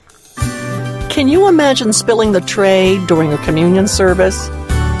can you imagine spilling the tray during a communion service?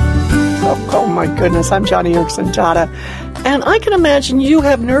 Oh my goodness, I'm Joni Eareckson Tada. And I can imagine you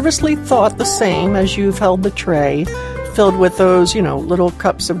have nervously thought the same as you've held the tray, filled with those, little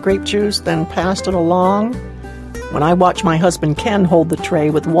cups of grape juice, then passed it along. When I watch my husband Ken hold the tray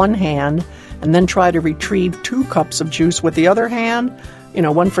with one hand and then try to retrieve 2 cups of juice with the other hand,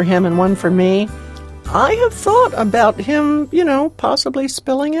 one for him and one for me, I have thought about him, possibly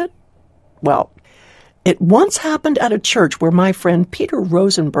spilling it. Well, it once happened at a church where my friend Peter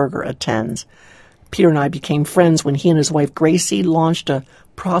Rosenberger attends. Peter and I became friends when he and his wife Gracie launched a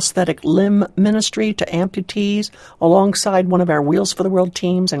prosthetic limb ministry to amputees alongside one of our Wheels for the World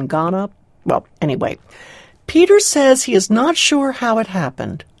teams in Ghana. Well, anyway, Peter says he is not sure how it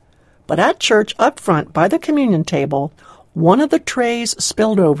happened, but at church up front by the communion table, one of the trays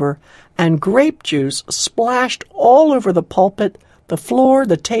spilled over and grape juice splashed all over the pulpit, the floor,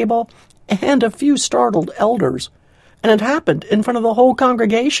 the table, and a few startled elders. And it happened in front of the whole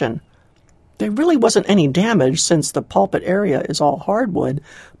congregation. There really wasn't any damage since the pulpit area is all hardwood,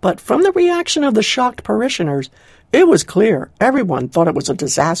 but from the reaction of the shocked parishioners, it was clear everyone thought it was a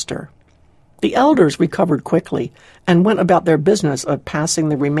disaster. The elders recovered quickly and went about their business of passing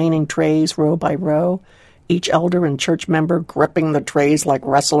the remaining trays row by row, each elder and church member gripping the trays like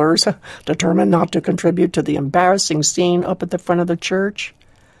wrestlers, determined not to contribute to the embarrassing scene up at the front of the church.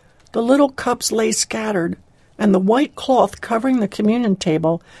 The little cups lay scattered, and the white cloth covering the communion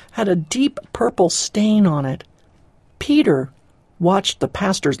table had a deep purple stain on it. Peter watched the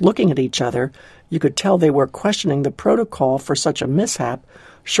pastors looking at each other. You could tell they were questioning the protocol for such a mishap.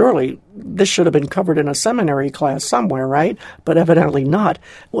 Surely this should have been covered in a seminary class somewhere, right? But evidently not.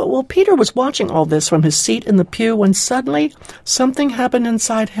 Well, Peter was watching all this from his seat in the pew when suddenly something happened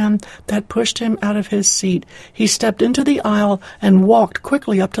inside him that pushed him out of his seat. He stepped into the aisle and walked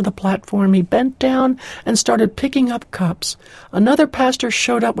quickly up to the platform. He bent down and started picking up cups. Another pastor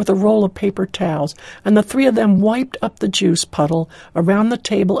showed up with a roll of paper towels, and the 3 of them wiped up the juice puddle around the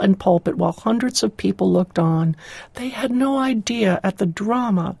table and pulpit while hundreds of people looked on. They had no idea at the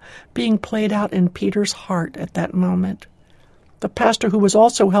drama being played out in Peter's heart at that moment. The pastor, who was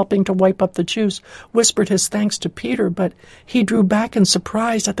also helping to wipe up the juice, whispered his thanks to Peter, but he drew back in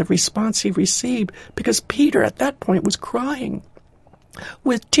surprise at the response he received because Peter at that point was crying.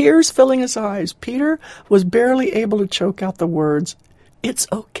 With tears filling his eyes, Peter was barely able to choke out the words, "It's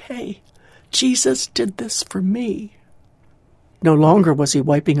okay. Jesus did this for me." No longer was he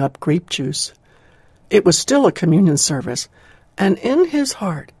wiping up grape juice. It was still a communion service, and in his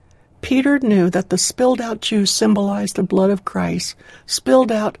heart, Peter knew that the spilled-out juice symbolized the blood of Christ,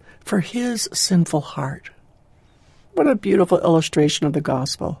 spilled out for his sinful heart. What a beautiful illustration of the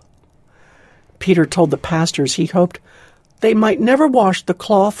gospel. Peter told the pastors he hoped they might never wash the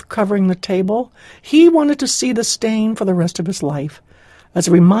cloth covering the table. He wanted to see the stain for the rest of his life, as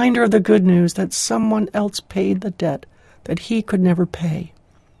a reminder of the good news that someone else paid the debt that he could never pay.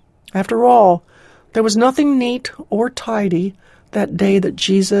 After all, there was nothing neat or tidy that day that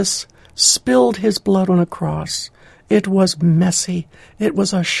Jesus spilled his blood on a cross. It was messy. It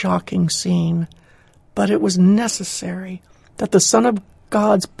was a shocking scene. But it was necessary that the Son of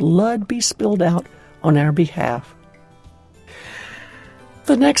God's blood be spilled out on our behalf.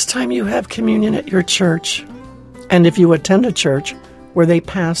 The next time you have communion at your church, and if you attend a church where they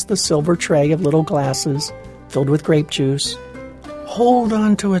pass the silver tray of little glasses filled with grape juice, hold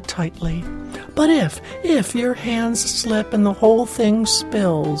on to it tightly. But if your hands slip and the whole thing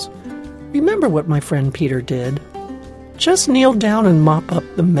spills, remember what my friend Peter did. Just kneel down and mop up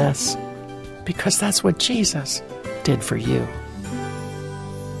the mess, because that's what Jesus did for you.